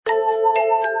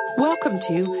Welcome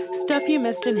to Stuff You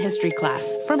Missed in History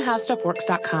Class from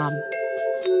HowStuffWorks.com.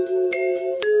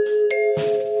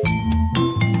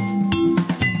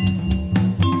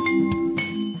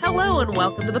 Hello and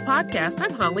welcome to the podcast.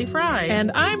 I'm Holly Fry.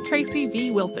 And I'm Tracy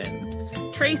V. Wilson.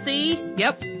 Tracy.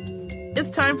 Yep. It's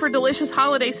time for delicious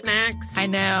holiday snacks. I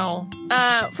know.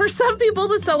 For some people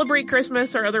that celebrate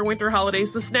Christmas or other winter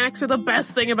holidays, the snacks are the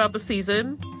best thing about the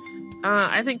season.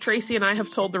 I think Tracy and I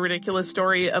have told the ridiculous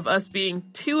story of us being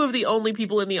two of the only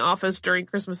people in the office during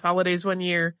Christmas holidays one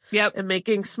year. Yep. And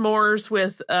making s'mores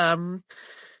with,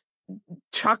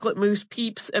 chocolate mousse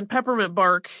peeps and peppermint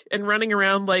bark and running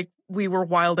around like we were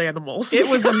wild animals. It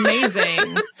was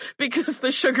amazing. Because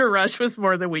the sugar rush was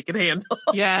more than we could handle.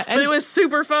 Yeah. But it was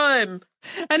super fun.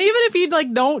 And even if you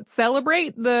don't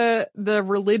celebrate the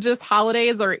religious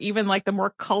holidays or even like the more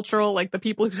cultural, like the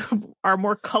people who are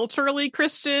more culturally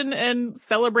Christian and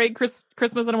celebrate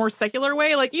Christmas in a more secular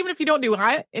way, like even if you don't do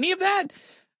any of that,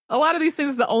 a lot of these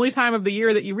things is the only time of the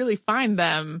year that you really find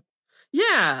them.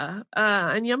 Yeah,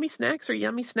 and yummy snacks are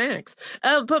yummy snacks.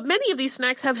 But many of these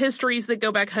snacks have histories that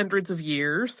go back hundreds of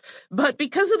years. But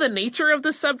because of the nature of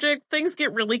the subject, things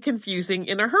get really confusing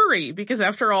in a hurry because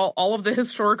after all of the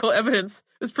historical evidence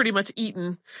is pretty much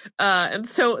eaten. And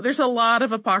so there's a lot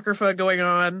of apocrypha going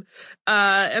on.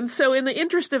 And so in the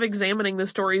interest of examining the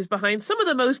stories behind some of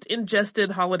the most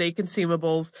ingested holiday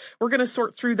consumables, we're going to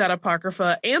sort through that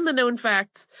apocrypha and the known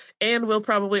facts, and we'll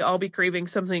probably all be craving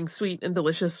something sweet and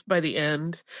delicious by the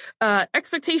end.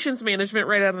 Expectations management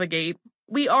right out of the gate.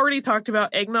 We already talked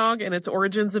about eggnog and its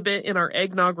origins a bit in our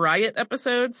eggnog riot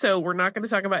episode, so we're not going to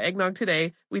talk about eggnog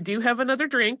today. We do have another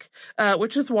drink,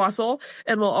 which is wassail,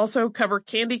 and we'll also cover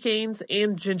candy canes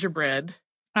and gingerbread.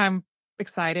 I'm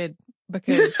excited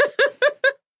because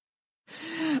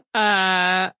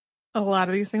a lot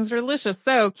of these things are delicious.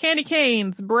 So candy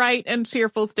canes, bright and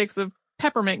cheerful sticks of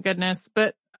peppermint goodness,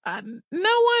 but no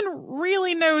one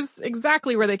really knows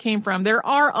exactly where they came from. There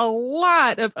are a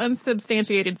lot of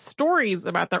unsubstantiated stories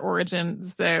about their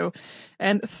origins, though,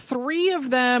 and 3 of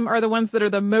them are the ones that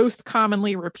are the most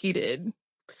commonly repeated.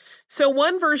 So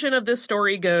one version of this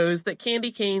story goes that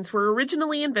candy canes were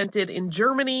originally invented in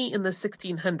Germany in the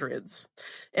 1600s.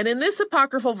 And in this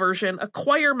apocryphal version, a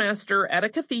choir master at a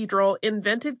cathedral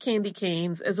invented candy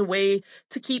canes as a way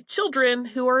to keep children,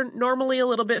 who are normally a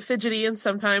little bit fidgety and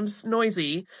sometimes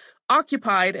noisy,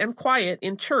 occupied and quiet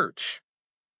in church.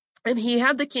 And he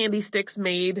had the candy sticks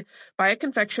made by a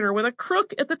confectioner with a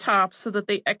crook at the top so that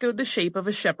they echoed the shape of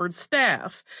a shepherd's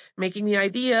staff, making the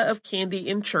idea of candy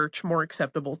in church more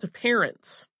acceptable to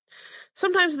parents.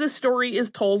 Sometimes this story is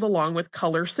told along with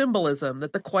color symbolism,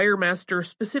 that the choir master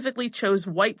specifically chose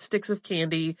white sticks of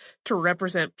candy to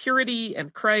represent purity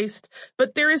and Christ,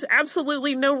 but there is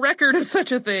absolutely no record of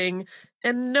such a thing,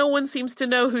 and no one seems to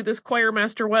know who this choir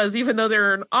master was, even though there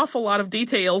are an awful lot of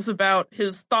details about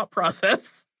his thought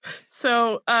process.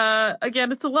 So,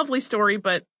 again, it's a lovely story,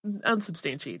 but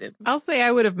unsubstantiated. I'll say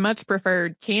I would have much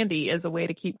preferred candy as a way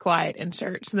to keep quiet in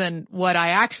church than what I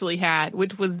actually had,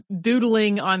 which was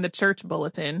doodling on the church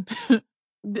bulletin.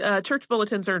 Church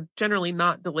bulletins are generally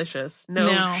not delicious.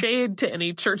 No shade to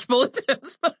any church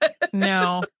bulletins.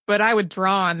 No, but I would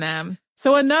draw on them.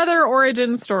 So another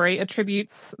origin story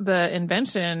attributes the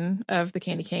invention of the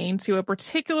candy cane to a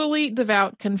particularly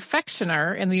devout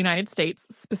confectioner in the United States,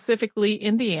 specifically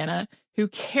Indiana, who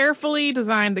carefully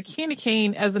designed the candy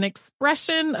cane as an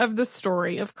expression of the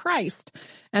story of Christ.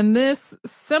 And this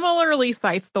similarly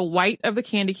cites the white of the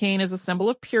candy cane as a symbol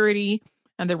of purity,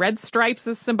 and the red stripes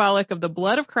is symbolic of the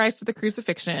blood of Christ at the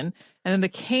crucifixion. And then the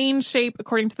cane shape,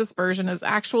 according to this version, is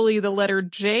actually the letter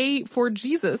J for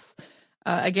Jesus.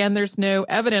 Again, there's no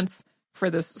evidence for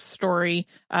this story.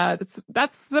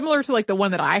 That's similar to like the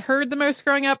one that I heard the most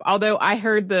growing up, although I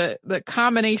heard the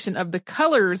combination of the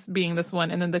colors being this one,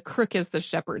 and then the crook is the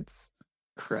shepherd's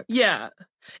crook. Yeah.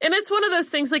 And it's one of those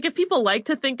things, like, if people like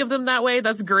to think of them that way,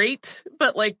 that's great,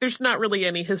 but like, there's not really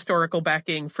any historical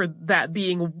backing for that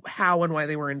being how and why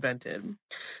they were invented.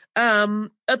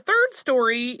 A third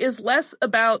story is less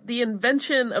about the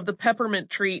invention of the peppermint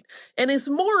treat and is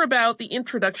more about the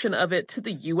introduction of it to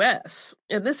the U.S.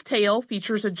 And this tale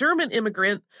features a German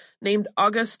immigrant named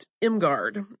August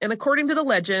Imgard. And according to the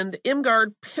legend,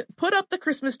 Imgard put up the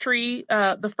Christmas tree,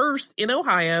 the first in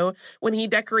Ohio, when he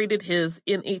decorated his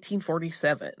in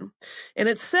 1847. And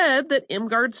it's said that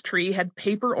Imgard's tree had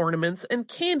paper ornaments and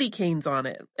candy canes on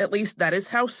it. At least that is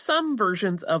how some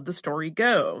versions of the story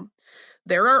go.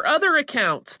 There are other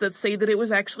accounts that say that it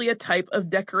was actually a type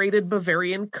of decorated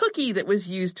Bavarian cookie that was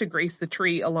used to grace the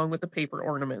tree along with the paper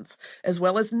ornaments, as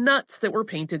well as nuts that were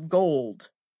painted gold.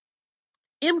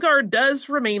 Imgar does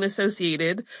remain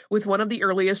associated with one of the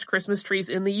earliest Christmas trees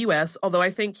in the U.S., although I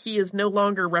think he is no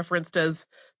longer referenced as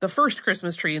the first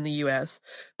Christmas tree in the U.S.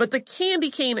 But the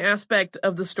candy cane aspect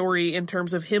of the story in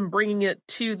terms of him bringing it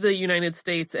to the United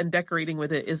States and decorating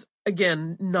with it is,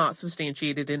 again, not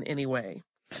substantiated in any way.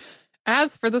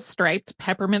 As for the striped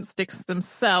peppermint sticks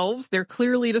themselves, they're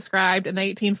clearly described in the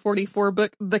 1844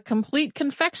 book, The Complete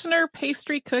Confectioner,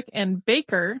 Pastry Cook, and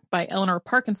Baker by Eleanor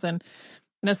Parkinson.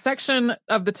 In a section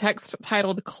of the text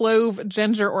titled Clove,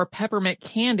 Ginger, or Peppermint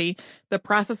Candy, the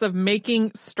process of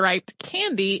making striped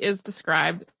candy is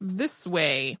described this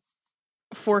way.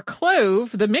 For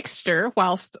clove, the mixture,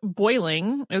 whilst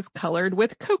boiling, is colored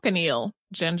with cochineal,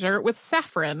 ginger with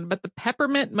saffron, but the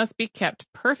peppermint must be kept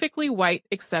perfectly white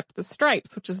except the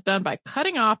stripes, which is done by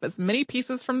cutting off as many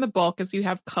pieces from the bulk as you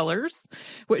have colors,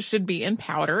 which should be in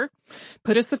powder.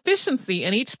 Put a sufficiency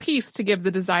in each piece to give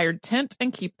the desired tint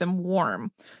and keep them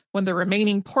warm. When the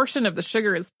remaining portion of the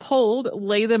sugar is pulled,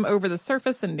 lay them over the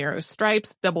surface in narrow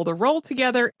stripes, double the roll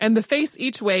together, and the face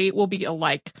each way will be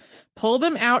alike. Pull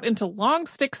them out into long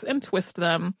sticks and twist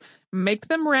them. Make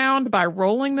them round by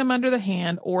rolling them under the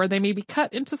hand, or they may be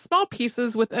cut into small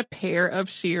pieces with a pair of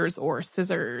shears or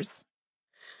scissors.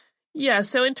 Yeah,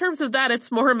 so in terms of that,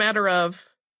 it's more a matter of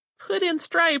put in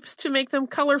stripes to make them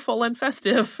colorful and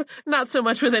festive, not so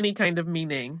much with any kind of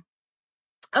meaning.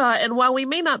 And while we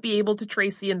may not be able to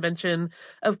trace the invention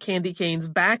of candy canes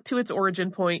back to its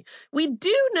origin point, we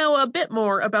do know a bit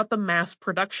more about the mass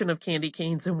production of candy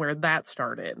canes and where that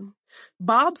started.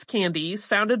 Bob's Candies,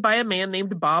 founded by a man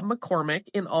named Bob McCormick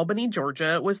in Albany,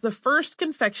 Georgia, was the first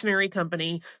confectionery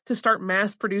company to start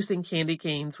mass producing candy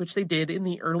canes, which they did in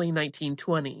the early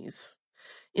 1920s.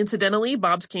 Incidentally,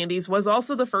 Bob's Candies was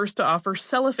also the first to offer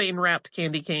cellophane-wrapped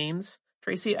candy canes.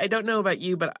 Tracy, I don't know about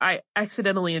you, but I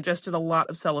accidentally ingested a lot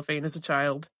of cellophane as a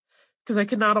child because I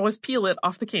could not always peel it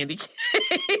off the candy cane.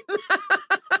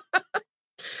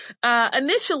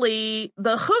 Initially,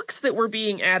 the hooks that were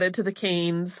being added to the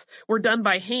canes were done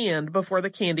by hand before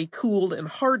the candy cooled and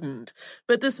hardened.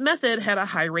 But this method had a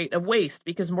high rate of waste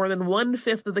because more than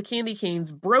 1/5 of the candy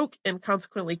canes broke and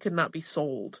consequently could not be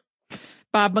sold.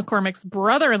 Bob McCormick's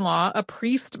brother-in-law, a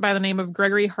priest by the name of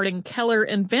Gregory Harding Keller,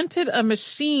 invented a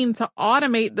machine to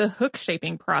automate the hook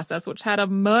shaping process, which had a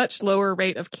much lower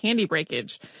rate of candy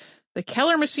breakage. The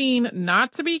Keller machine,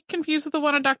 not to be confused with the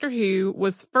one on Doctor Who,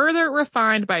 was further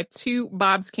refined by two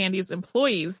Bob's Candies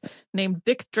employees named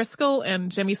Dick Driscoll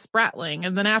and Jimmy Spratling.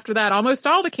 And then after that, almost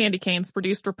all the candy canes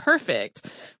produced were perfect.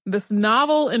 This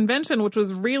novel invention, which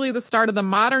was really the start of the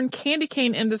modern candy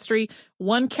cane industry,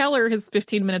 won Keller his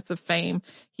 15 minutes of fame.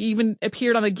 He even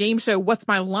appeared on the game show What's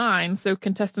My Line so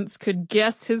contestants could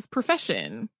guess his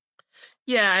profession.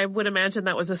 Yeah, I would imagine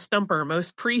that was a stumper.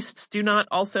 Most priests do not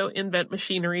also invent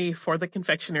machinery for the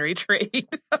confectionery trade.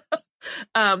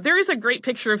 There is a great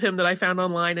picture of him that I found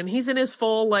online, and he's in his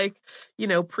full,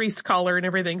 priest collar and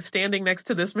everything, standing next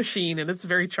to this machine, and it's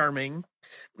very charming.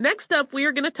 Next up, we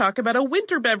are going to talk about a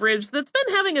winter beverage that's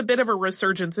been having a bit of a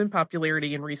resurgence in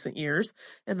popularity in recent years,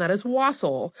 and that is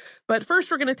wassail. But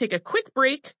first, we're going to take a quick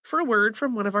break for a word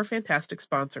from one of our fantastic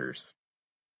sponsors.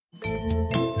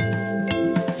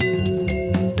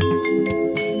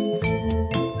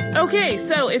 Okay,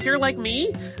 so if you're like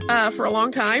me, for a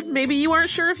long time, maybe you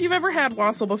aren't sure if you've ever had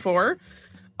wassail before.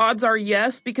 Odds are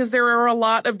yes, because there are a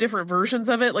lot of different versions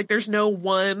of it. Like there's no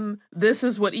one, this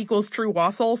is what equals true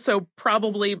wassail. So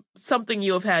probably something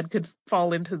you have had could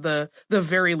fall into the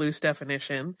very loose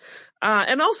definition.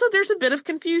 And also there's a bit of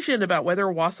confusion about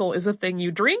whether wassail is a thing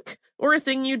you drink or a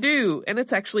thing you do. And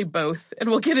it's actually both. And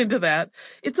we'll get into that.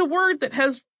 It's a word that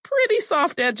has pretty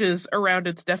soft edges around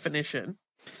its definition.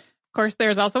 Of course,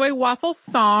 there's also a wassail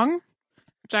song,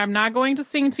 which I'm not going to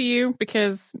sing to you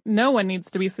because no one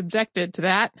needs to be subjected to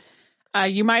that.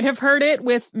 You might have heard it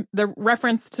with the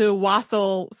reference to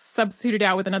wassail substituted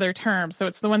out with another term. So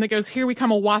it's the one that goes, here we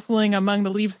come a-wassailing among the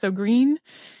leaves so green.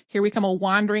 Here we come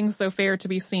a-wandering so fair to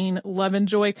be seen. Love and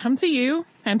joy come to you,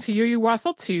 and to you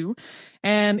wassail too.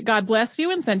 And God bless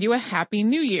you and send you a happy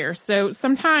new year. So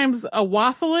sometimes a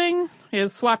wassailing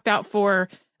is swapped out for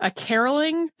a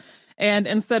caroling. And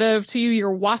instead of to you,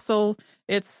 your wassail,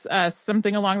 it's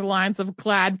something along the lines of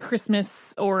glad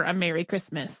Christmas or a Merry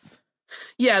Christmas.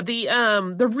 Yeah,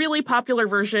 the really popular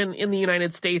version in the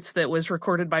United States that was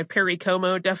recorded by Perry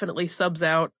Como definitely subs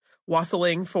out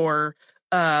wassailing for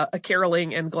a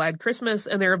caroling and glad Christmas,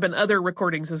 and there have been other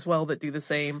recordings as well that do the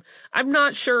same. I'm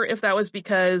not sure if that was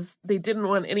because they didn't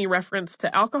want any reference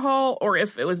to alcohol or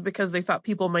if it was because they thought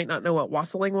people might not know what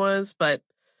wassailing was, but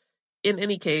in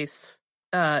any case,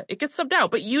 it gets subbed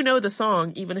out, but you know the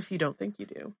song even if you don't think you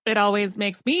do. It always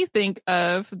makes me think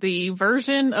of the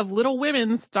version of Little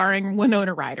Women starring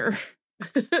Winona Ryder.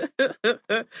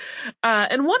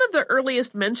 And one of the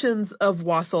earliest mentions of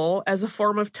wassail as a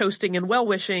form of toasting and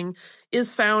well-wishing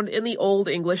is found in the Old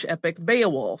English epic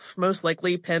Beowulf, most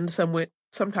likely penned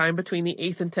sometime between the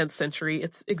 8th and 10th century.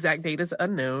 Its exact date is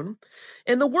unknown.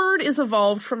 And the word is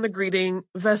evolved from the greeting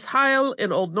Vesheil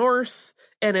in Old Norse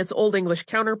and its Old English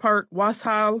counterpart,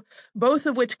 Wassail, both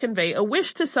of which convey a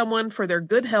wish to someone for their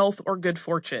good health or good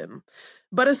fortune.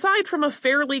 But aside from a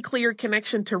fairly clear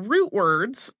connection to root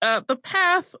words, the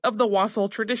path of the wassail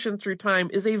tradition through time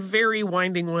is a very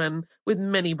winding one with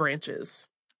many branches.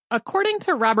 According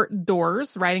to Robert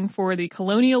Dors, writing for the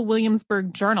Colonial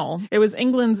Williamsburg Journal, it was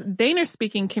England's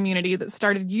Danish-speaking community that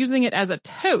started using it as a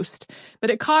toast, but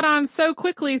it caught on so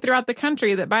quickly throughout the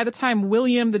country that by the time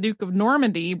William, the Duke of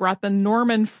Normandy, brought the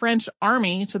Norman French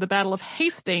army to the Battle of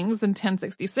Hastings in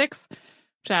 1066,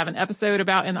 which I have an episode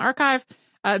about in the archive,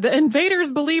 the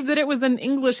invaders believed that it was an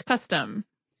English custom.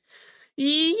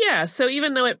 Yeah, so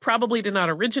even though it probably did not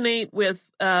originate with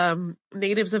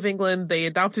natives of England, they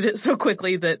adopted it so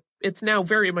quickly that it's now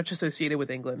very much associated with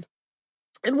England.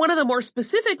 And one of the more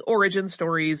specific origin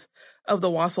stories of the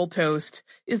wassail toast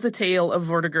is the tale of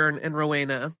Vortigern and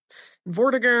Rowena.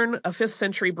 Vortigern, a 5th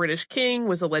century British king,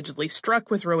 was allegedly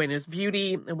struck with Rowena's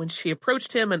beauty, and when she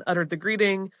approached him and uttered the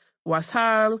greeting,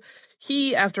 Wassail,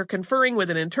 he, after conferring with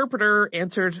an interpreter,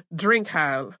 answered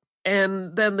Drinkhail.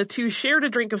 And then the two shared a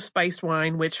drink of spiced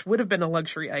wine, which would have been a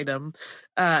luxury item.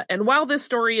 And while this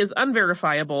story is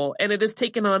unverifiable, and it has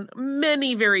taken on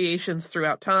many variations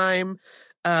throughout time,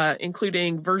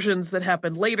 including versions that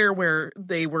happened later where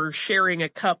they were sharing a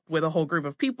cup with a whole group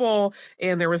of people,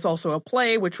 and there was also a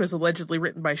play which was allegedly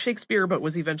written by Shakespeare but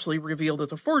was eventually revealed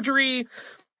as a forgery.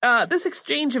 This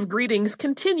exchange of greetings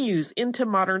continues into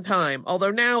modern time, although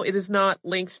now it is not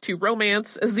linked to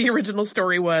romance as the original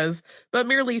story was, but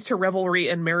merely to revelry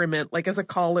and merriment, like as a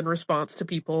call and response to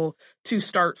people to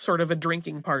start sort of a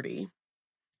drinking party.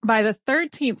 By the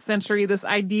 13th century, this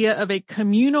idea of a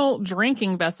communal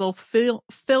drinking vessel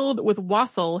filled with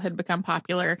wassail had become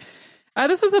popular.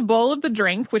 This was a bowl of the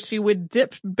drink, which you would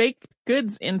dip baked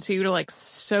goods into to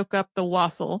soak up the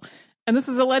wassail. And this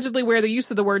is allegedly where the use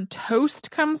of the word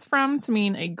toast comes from, to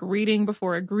mean a greeting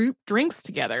before a group drinks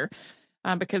together,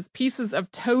 because pieces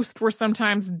of toast were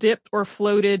sometimes dipped or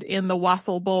floated in the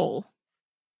wassail bowl.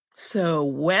 So,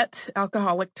 wet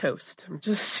alcoholic toast. I'm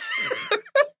just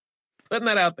putting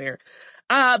that out there.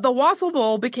 The wassail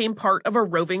bowl became part of a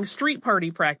roving street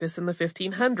party practice in the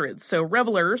 1500s. So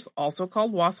revelers, also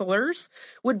called wassailers,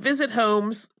 would visit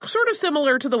homes sort of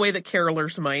similar to the way that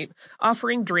carolers might,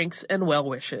 offering drinks and well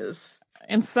wishes.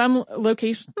 In some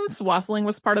locations, wassailing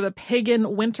was part of the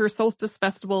pagan winter solstice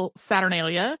festival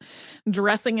Saturnalia.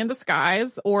 Dressing in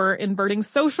disguise or inverting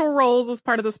social roles was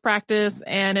part of this practice,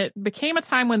 and it became a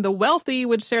time when the wealthy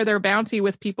would share their bounty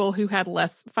with people who had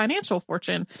less financial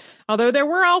fortune. Although there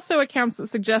were also accounts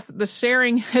that suggest that the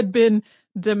sharing had been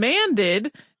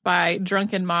demanded by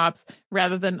drunken mobs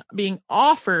rather than being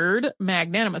offered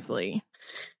magnanimously.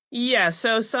 Yeah,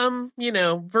 so some,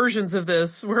 versions of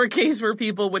this were a case where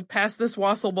people would pass this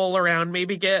wassail bowl around,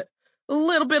 maybe get a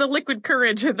little bit of liquid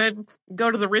courage, and then go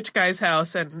to the rich guy's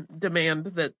house and demand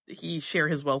that he share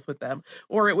his wealth with them.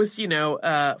 Or it was,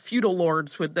 feudal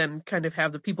lords would then kind of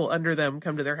have the people under them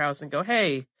come to their house and go,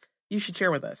 hey, you should share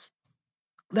with us.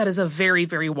 That is a very,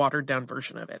 very watered down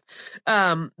version of it.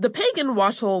 The pagan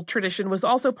wassail tradition was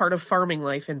also part of farming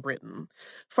life in Britain.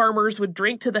 Farmers would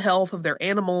drink to the health of their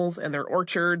animals and their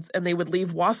orchards, and they would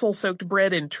leave wassail-soaked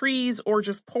bread in trees or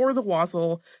just pour the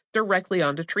wassail directly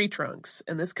onto tree trunks.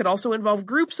 And this could also involve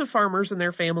groups of farmers and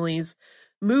their families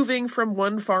moving from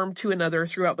one farm to another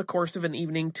throughout the course of an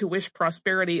evening to wish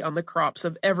prosperity on the crops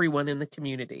of everyone in the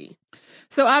community.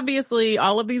 So obviously,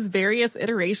 all of these various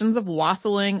iterations of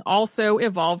wassailing also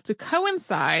evolved to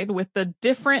coincide with the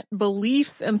different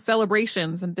beliefs and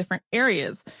celebrations in different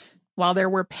areas. While there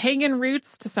were pagan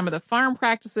roots to some of the farm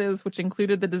practices, which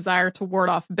included the desire to ward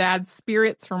off bad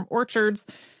spirits from orchards,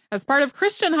 as part of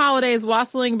Christian holidays,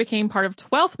 wassailing became part of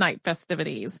Twelfth Night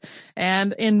festivities.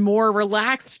 And in more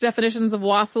relaxed definitions of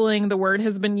wassailing, the word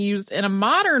has been used in a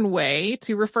modern way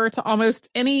to refer to almost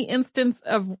any instance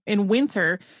in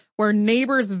winter where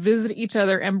neighbors visit each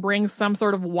other and bring some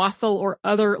sort of wassail or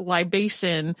other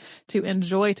libation to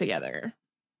enjoy together.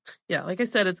 Yeah, like I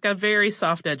said, it's got very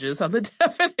soft edges on the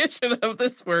definition of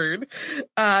this word.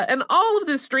 And all of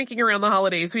this drinking around the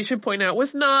holidays, we should point out,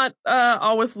 was not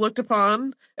always looked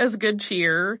upon as good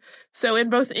cheer. So in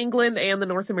both England and the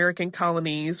North American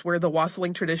colonies, where the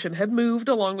wassailing tradition had moved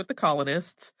along with the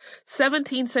colonists,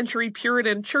 17th century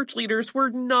Puritan church leaders were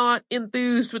not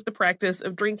enthused with the practice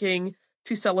of drinking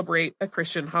to celebrate a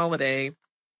Christian holiday.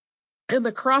 And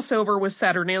the crossover with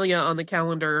Saturnalia on the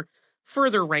calendar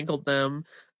further rankled them.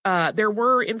 There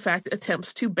were, in fact,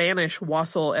 attempts to banish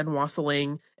wassail and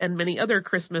wassailing and many other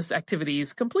Christmas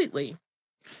activities completely.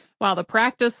 While the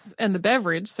practice and the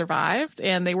beverage survived,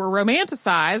 and they were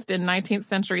romanticized in 19th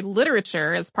century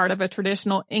literature as part of a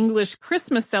traditional English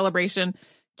Christmas celebration,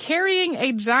 carrying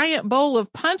a giant bowl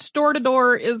of punch door to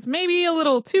door is maybe a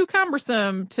little too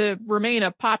cumbersome to remain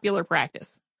a popular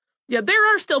practice. Yeah,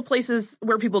 there are still places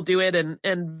where people do it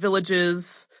and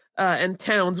villages and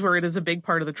towns where it is a big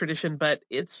part of the tradition, but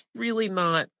it's really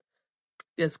not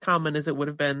as common as it would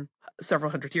have been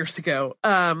several hundred years ago.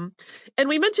 And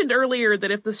we mentioned earlier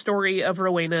that if the story of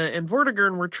Rowena and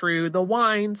Vortigern were true, the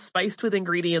wine spiced with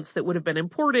ingredients that would have been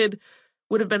imported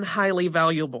would have been highly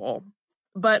valuable.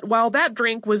 But while that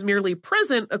drink was merely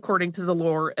present, according to the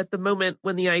lore, at the moment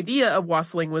when the idea of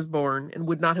wassailing was born and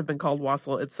would not have been called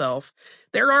wassail itself,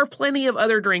 there are plenty of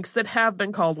other drinks that have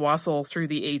been called wassail through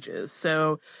the ages.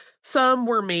 So some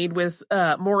were made with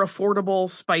more affordable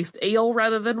spiced ale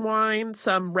rather than wine.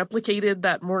 Some replicated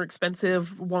that more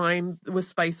expensive wine with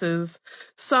spices.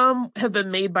 Some have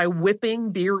been made by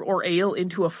whipping beer or ale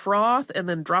into a froth and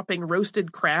then dropping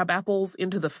roasted crab apples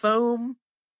into the foam.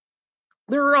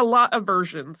 There are a lot of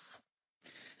versions.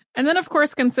 And then, of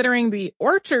course, considering the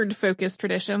orchard-focused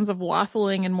traditions of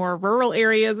wassailing in more rural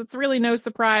areas, it's really no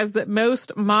surprise that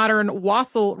most modern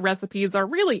wassail recipes are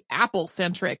really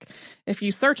apple-centric. If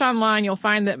you search online, you'll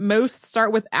find that most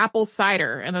start with apple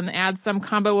cider and then add some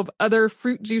combo of other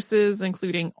fruit juices,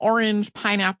 including orange,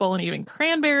 pineapple, and even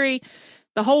cranberry.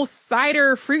 The whole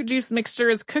cider fruit juice mixture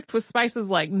is cooked with spices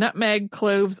like nutmeg,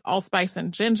 cloves, allspice,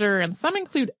 and ginger, and some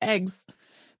include eggs.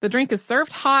 The drink is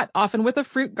served hot, often with a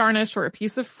fruit garnish or a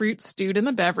piece of fruit stewed in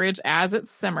the beverage as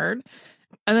it's simmered.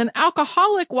 And then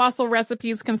alcoholic wassail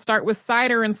recipes can start with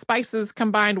cider and spices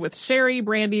combined with sherry,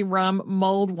 brandy, rum,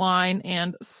 mulled wine,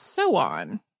 and so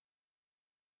on.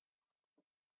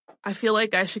 I feel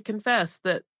like I should confess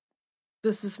that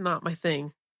this is not my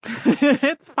thing.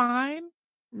 It's fine.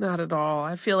 Not at all.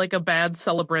 I feel like a bad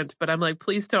celebrant, but I'm like,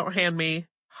 please don't hand me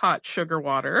hot sugar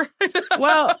water.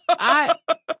 Well,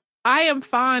 I am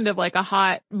fond of like a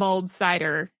hot mulled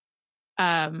cider,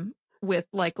 with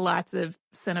like lots of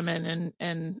cinnamon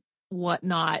and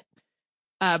whatnot.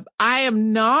 I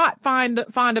am not fond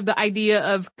of the idea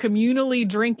of communally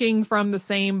drinking from the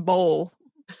same bowl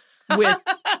with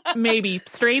maybe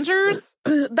strangers.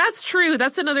 That's true.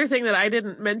 That's another thing that I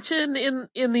didn't mention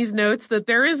in these notes, that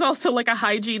there is also like a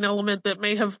hygiene element that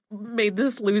may have made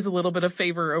this lose a little bit of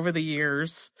favor over the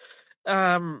years.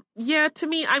 Yeah, to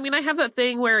me, I mean, I have that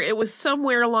thing where it was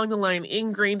somewhere along the line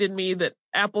ingrained in me that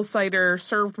apple cider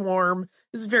served warm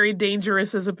is very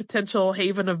dangerous as a potential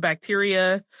haven of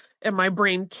bacteria, and my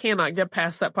brain cannot get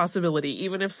past that possibility,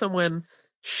 even if someone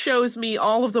shows me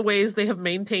all of the ways they have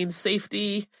maintained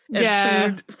safety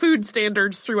and food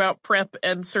standards throughout prep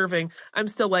and serving. I'm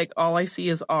still like, all I see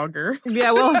is auger.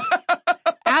 Yeah, well,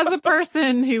 as a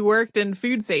person who worked in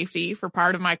food safety for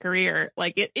part of my career,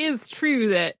 like it is true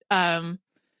that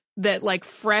that like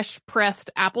fresh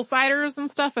pressed apple ciders and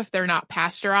stuff, if they're not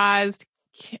pasteurized,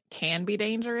 can be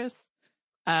dangerous.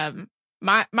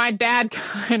 My dad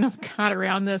kind of got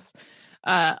around this.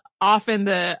 Often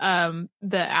the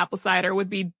apple cider would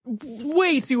be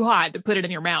way too hot to put it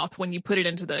in your mouth when you put it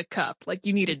into the cup. Like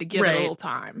you needed to give it a little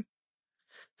time.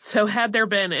 So had there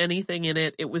been anything in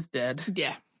it, it was dead.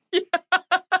 Yeah.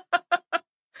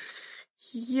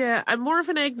 Yeah, I'm more of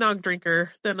an eggnog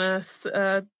drinker than a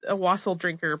wassail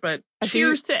drinker, but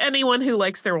cheers to anyone who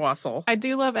likes their wassail. I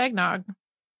do love eggnog.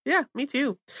 Yeah, me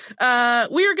too. We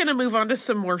are going to move on to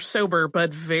some more sober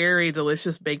but very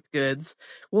delicious baked goods.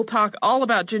 We'll talk all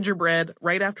about gingerbread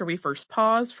right after we first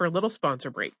pause for a little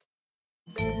sponsor break.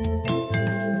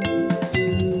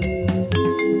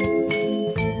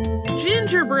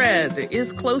 Gingerbread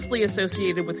is closely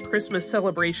associated with Christmas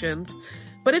celebrations,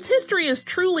 but its history is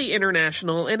truly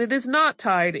international, and it is not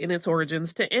tied in its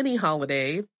origins to any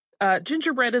holiday.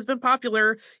 Gingerbread has been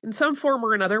popular in some form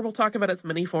or another, we'll talk about its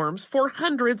many forms, for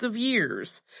hundreds of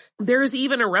years. There is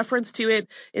even a reference to it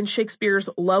in Shakespeare's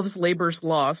Love's Labour's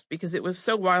Lost, because it was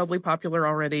so wildly popular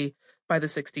already by the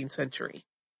 16th century.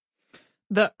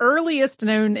 The earliest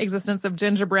known existence of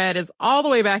gingerbread is all the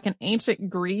way back in ancient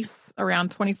Greece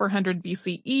around 2400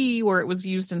 BCE, where it was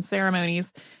used in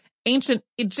ceremonies. Ancient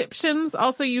Egyptians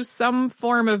also used some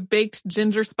form of baked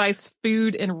ginger-spiced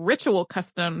food in ritual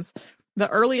customs. The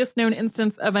earliest known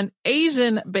instance of an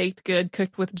Asian baked good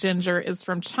cooked with ginger is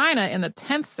from China in the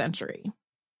 10th century.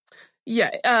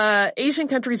 Yeah, Asian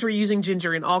countries were using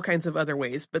ginger in all kinds of other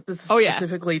ways, but this is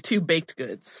specifically to baked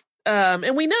goods.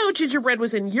 And we know gingerbread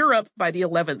was in Europe by the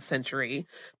 11th century,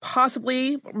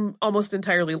 possibly, almost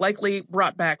entirely likely,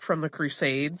 brought back from the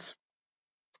Crusades.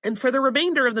 And for the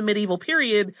remainder of the medieval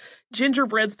period,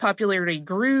 gingerbread's popularity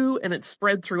grew and it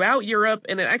spread throughout Europe,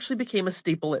 and it actually became a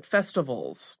staple at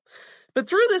festivals. But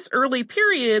through this early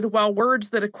period, while words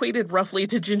that equated roughly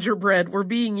to gingerbread were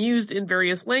being used in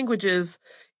various languages,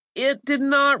 it did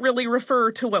not really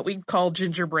refer to what we call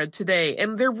gingerbread today,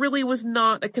 and there really was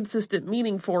not a consistent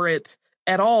meaning for it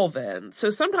at all then. So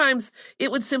sometimes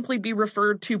it would simply be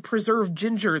referred to preserved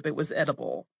ginger that was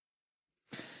edible.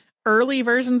 Early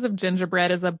versions of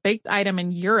gingerbread as a baked item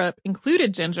in Europe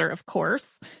included ginger, of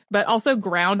course, but also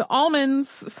ground almonds,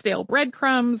 stale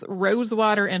breadcrumbs, rose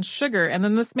water, and sugar. And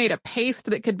then this made a paste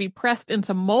that could be pressed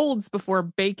into molds before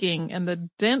baking, and the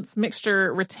dense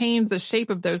mixture retained the shape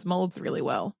of those molds really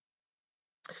well.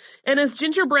 And as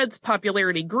gingerbread's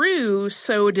popularity grew,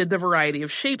 so did the variety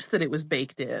of shapes that it was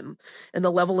baked in. And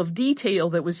the level of detail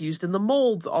that was used in the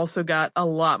molds also got a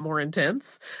lot more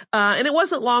intense. And it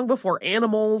wasn't long before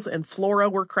animals and flora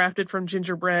were crafted from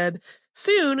gingerbread.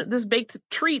 Soon, this baked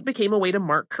treat became a way to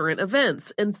mark current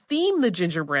events and theme the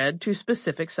gingerbread to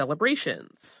specific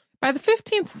celebrations. By the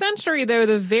 15th century, though,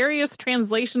 the various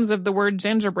translations of the word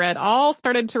gingerbread all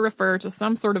started to refer to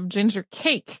some sort of ginger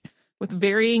cake, with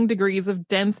varying degrees of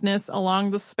denseness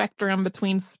along the spectrum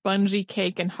between spongy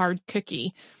cake and hard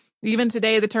cookie. Even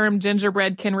today, the term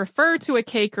gingerbread can refer to a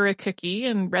cake or a cookie,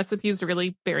 and recipes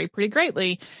really vary pretty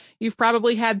greatly. You've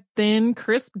probably had thin,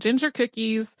 crisp ginger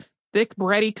cookies, thick,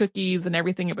 bready cookies, and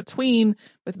everything in between,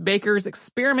 with bakers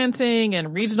experimenting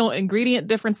and regional ingredient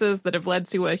differences that have led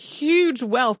to a huge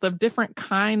wealth of different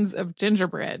kinds of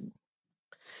gingerbread.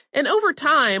 And over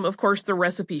time, of course, the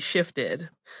recipe shifted.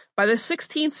 By the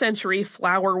 16th century,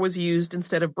 flour was used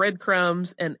instead of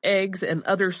breadcrumbs, and eggs and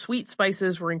other sweet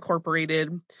spices were incorporated.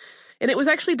 And it was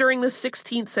actually during the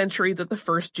 16th century that the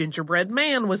first gingerbread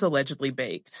man was allegedly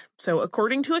baked. So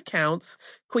according to accounts,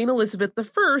 Queen Elizabeth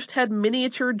I had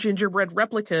miniature gingerbread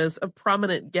replicas of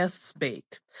prominent guests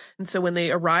baked. And so when they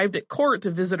arrived at court,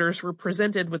 the visitors were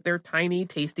presented with their tiny,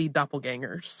 tasty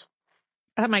doppelgangers.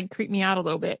 That might creep me out a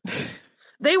little bit.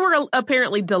 They were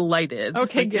apparently delighted.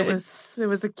 Okay, good. It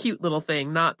was a cute little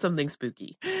thing, not something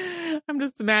spooky. I'm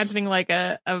just imagining like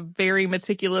a very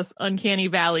meticulous Uncanny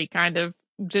Valley kind of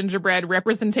gingerbread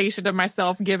representation of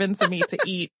myself given to me to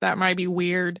eat. That might be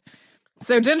weird.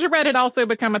 So gingerbread had also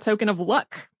become a token of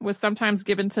luck, was sometimes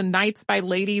given to knights by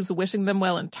ladies wishing them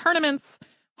well in tournaments.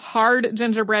 Hard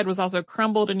gingerbread was also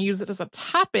crumbled and used as a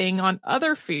topping on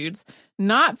other foods,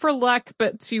 not for luck,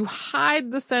 but to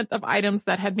hide the scent of items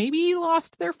that had maybe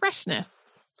lost their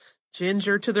freshness.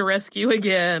 Ginger to the rescue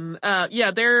again.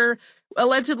 They're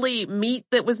allegedly meat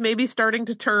that was maybe starting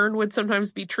to turn would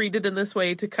sometimes be treated in this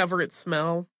way to cover its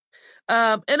smell.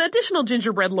 And additional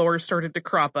gingerbread lore started to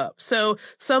crop up. So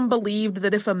some believed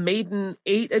that if a maiden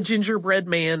ate a gingerbread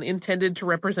man intended to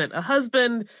represent a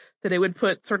husband, that it would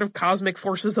put sort of cosmic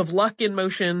forces of luck in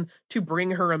motion to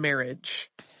bring her a marriage.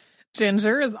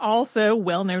 Ginger is also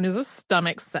well known as a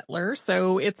stomach settler,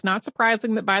 so it's not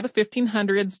surprising that by the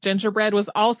 1500s, gingerbread was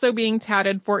also being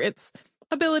touted for its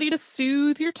ability to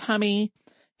soothe your tummy.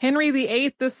 Henry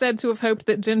VIII is said to have hoped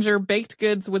that ginger baked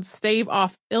goods would stave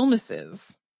off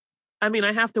illnesses. I mean,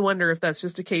 I have to wonder if that's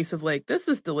just a case of like, this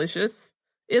is delicious.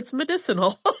 It's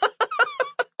medicinal.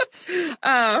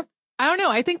 I don't know.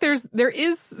 I think there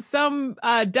is some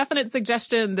definite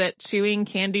suggestion that chewing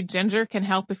candied ginger can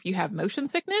help if you have motion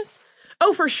sickness.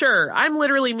 Oh, for sure. I'm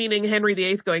literally meaning Henry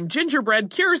VIII going, gingerbread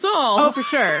cures all. Oh, for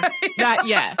sure.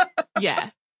 Yeah.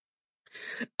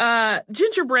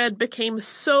 Gingerbread became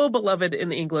so beloved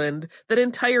in England that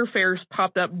entire fairs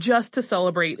popped up just to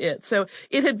celebrate it. So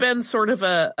it had been sort of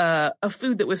a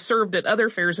food that was served at other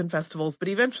fairs and festivals, but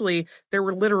eventually there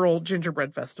were literal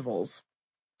gingerbread festivals.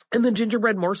 And the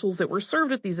gingerbread morsels that were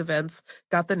served at these events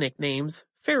got the nicknames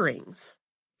fairings.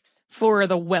 For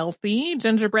the wealthy,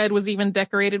 gingerbread was even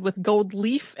decorated with gold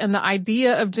leaf, and the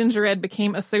idea of gingerbread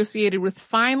became associated with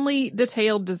finely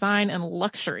detailed design and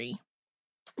luxury.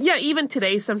 Yeah, even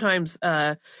today, sometimes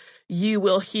you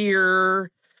will hear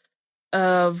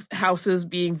of houses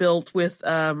being built with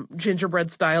gingerbread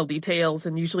style details,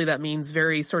 and usually that means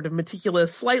very sort of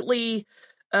meticulous, slightly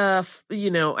I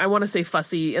want to say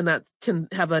fussy, and that can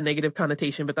have a negative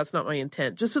connotation, but that's not my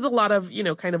intent. Just with a lot of,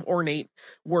 kind of ornate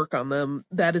work on them,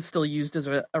 that is still used as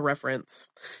a reference.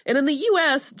 And in the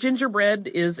U.S., gingerbread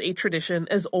is a tradition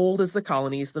as old as the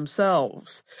colonies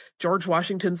themselves. George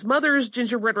Washington's mother's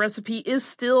gingerbread recipe is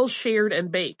still shared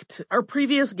and baked. Our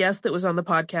previous guest that was on the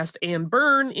podcast, Anne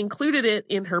Byrne, included it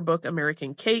in her book,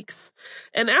 American Cakes.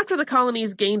 And after the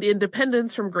colonies gained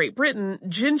independence from Great Britain,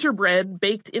 gingerbread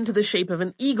baked into the shape of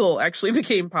an eagle actually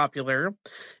became popular.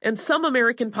 And some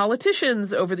American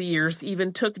politicians over the years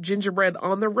even took gingerbread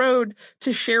on the road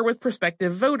to share with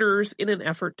prospective voters in an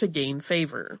effort to gain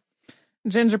favor.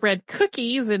 Gingerbread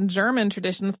cookies in German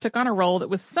traditions took on a role that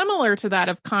was similar to that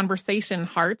of conversation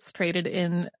hearts traded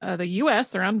in the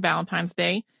U.S. around Valentine's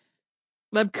Day.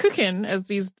 Lebkuchen, as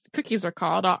these cookies are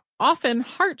called, are often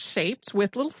heart-shaped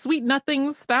with little sweet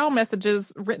nothings style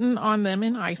messages written on them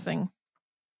in icing.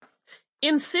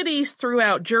 In cities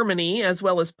throughout Germany, as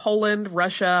well as Poland,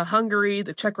 Russia, Hungary,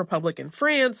 the Czech Republic, and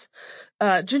France,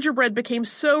 gingerbread became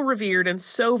so revered and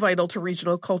so vital to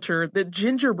regional culture that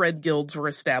gingerbread guilds were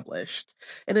established.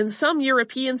 And in some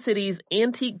European cities,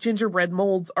 antique gingerbread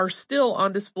molds are still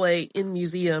on display in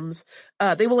museums.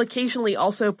 They will occasionally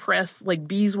also press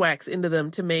beeswax into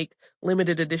them to make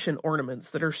limited edition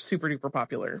ornaments that are super duper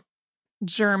popular.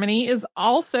 Germany is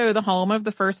also the home of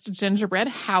the first gingerbread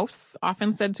house,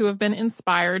 often said to have been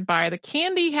inspired by the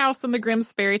candy house in the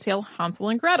Grimm's fairy tale Hansel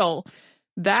and Gretel.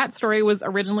 That story was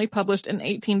originally published in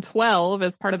 1812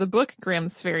 as part of the book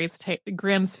Grimm's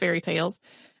Fairy Tales.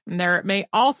 And there may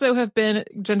also have been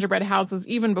gingerbread houses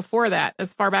even before that,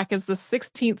 as far back as the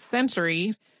 16th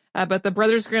century. But the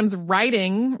Brothers Grimm's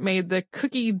writing made the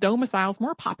cookie domiciles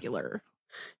more popular.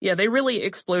 Yeah, they really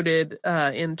exploded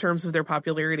in terms of their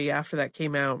popularity after that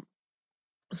came out.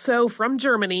 So from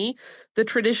Germany, the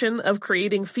tradition of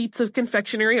creating feats of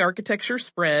confectionery architecture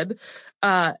spread,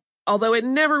 although it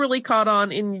never really caught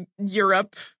on in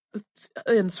Europe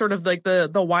in sort of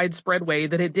the widespread way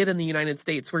that it did in the United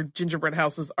States, where gingerbread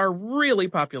houses are really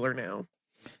popular now.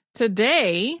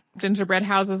 Today, gingerbread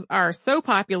houses are so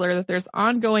popular that there's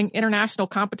ongoing international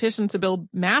competition to build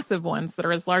massive ones that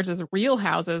are as large as real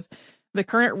houses. The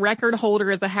current record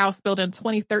holder is a house built in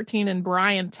 2013 in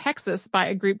Bryan, Texas by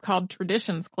a group called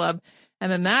Traditions Club. And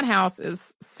then that house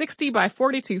is 60 by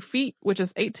 42 feet, which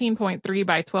is 18.3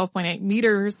 by 12.8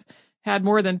 meters, had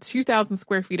more than 2,000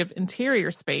 square feet of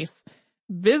interior space.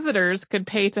 Visitors could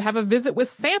pay to have a visit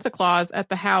with Santa Claus at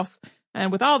the house,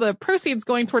 and with all the proceeds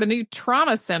going toward a new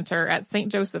trauma center at St.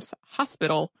 Joseph's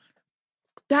Hospital.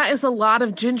 That is a lot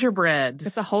of gingerbread.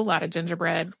 It's a whole lot of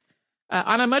gingerbread.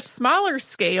 On a much smaller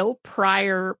scale,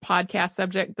 prior podcast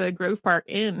subject, the Grove Park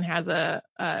Inn has a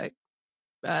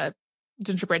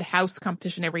gingerbread house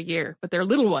competition every year, but they're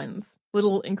little ones,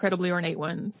 little incredibly ornate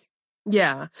ones.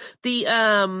 Yeah.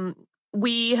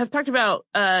 We have talked about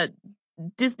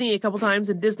Disney a couple times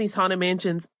and Disney's Haunted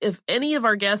Mansions. If any of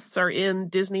our guests are in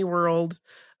Disney World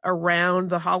around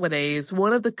the holidays,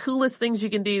 one of the coolest things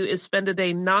you can do is spend a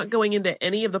day not going into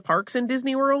any of the parks in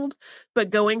Disney World,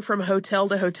 but going from hotel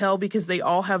to hotel, because they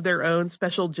all have their own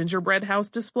special gingerbread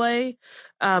house display.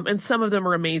 And some of them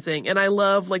are amazing. And I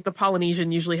love, the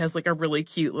Polynesian usually has a really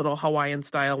cute little Hawaiian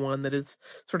style one that is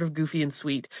sort of goofy and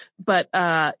sweet. But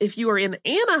if you are in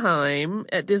Anaheim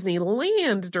at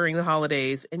Disneyland during the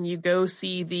holidays and you go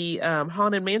see the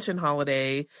Haunted Mansion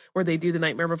holiday where they do the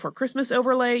Nightmare Before Christmas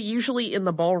overlay, usually in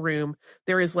the ballroom,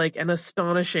 there is an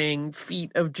astonishing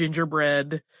feat of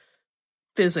gingerbread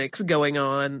physics going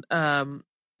on.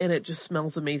 And it just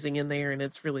smells amazing in there, and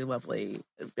it's really lovely.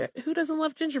 Who doesn't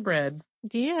love gingerbread?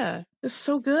 Yeah. It's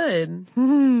so good.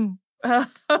 I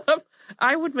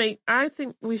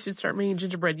think we should start making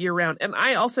gingerbread year round. And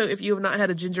I also, if you have not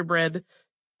had a gingerbread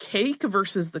cake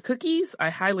versus the cookies, I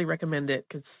highly recommend it,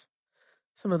 because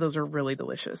some of those are really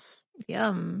delicious.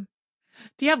 Yum.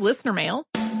 Do you have listener mail?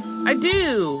 I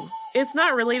do. It's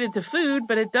not related to food,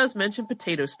 but it does mention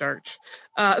potato starch.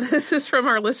 This is from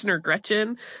our listener,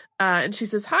 Gretchen. And she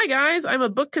says, "Hi guys, I'm a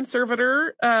book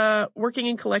conservator, working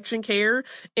in collection care,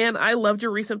 and I loved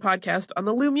your recent podcast on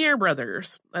the Lumiere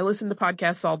brothers. I listen to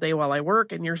podcasts all day while I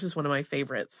work, and yours is one of my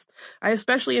favorites. I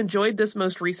especially enjoyed this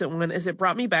most recent one as it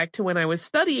brought me back to when I was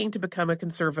studying to become a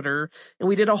conservator, and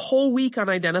we did a whole week on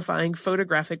identifying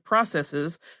photographic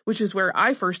processes, which is where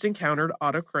I first encountered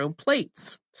autochrome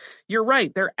plates. You're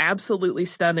right, they're absolutely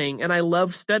stunning, and I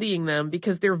love studying them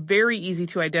because they're very easy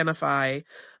to identify.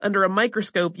 Under a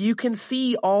microscope, you can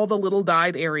see all the little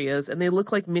dyed areas, and they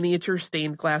look like miniature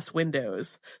stained glass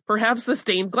windows. Perhaps the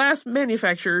stained glass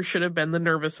manufacturers should have been the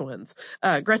nervous ones."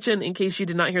 Gretchen, in case you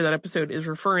did not hear that episode, is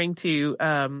referring to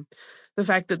the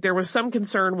fact that there was some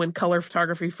concern when color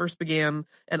photography first began,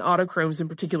 and autochromes in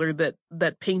particular,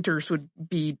 that painters would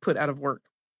be put out of work.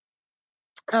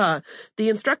 The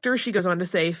instructor, she goes on to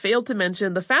say, failed to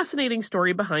mention the fascinating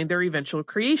story behind their eventual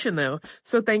creation, though,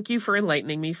 so thank you for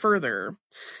enlightening me further.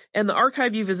 And the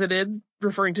archive you visited,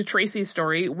 referring to Tracy's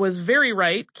story, was very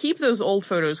right. Keep those old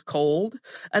photos cold.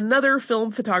 Another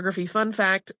film photography fun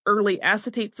fact, early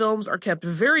acetate films are kept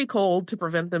very cold to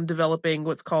prevent them developing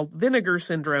what's called vinegar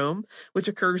syndrome, which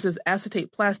occurs as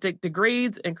acetate plastic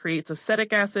degrades and creates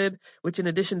acetic acid, which in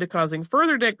addition to causing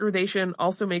further degradation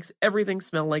also makes everything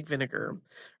smell like vinegar.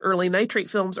 Early nitrate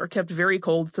films are kept very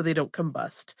cold so they don't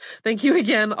combust. Thank you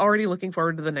again. Already looking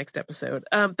forward to the next episode.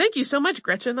 Thank you so much,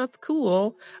 Gretchen. That's cool.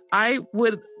 I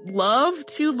would love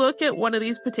to look at one of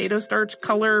these potato starch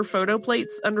color photo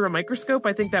plates under a microscope.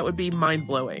 I think that would be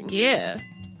mind-blowing. Yeah.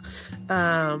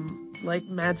 Like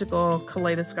magical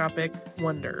kaleidoscopic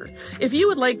wonder. If you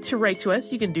would like to write to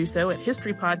us, you can do so at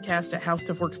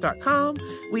historypodcast@howstuffworks.com.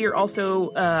 We are also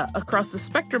across the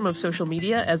spectrum of social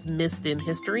media as Missed in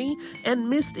History,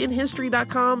 and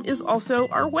missedinhistory.com is also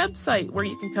our website where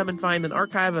you can come and find an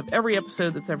archive of every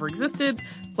episode that's ever existed,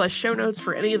 plus show notes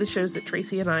for any of the shows that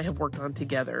Tracy and I have worked on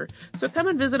together. So come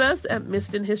and visit us at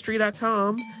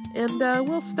missedinhistory.com, and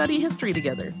we'll study history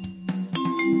together.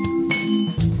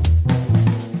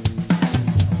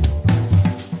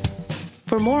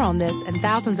 For more on this and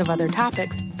thousands of other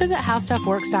topics, visit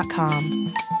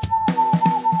howstuffworks.com.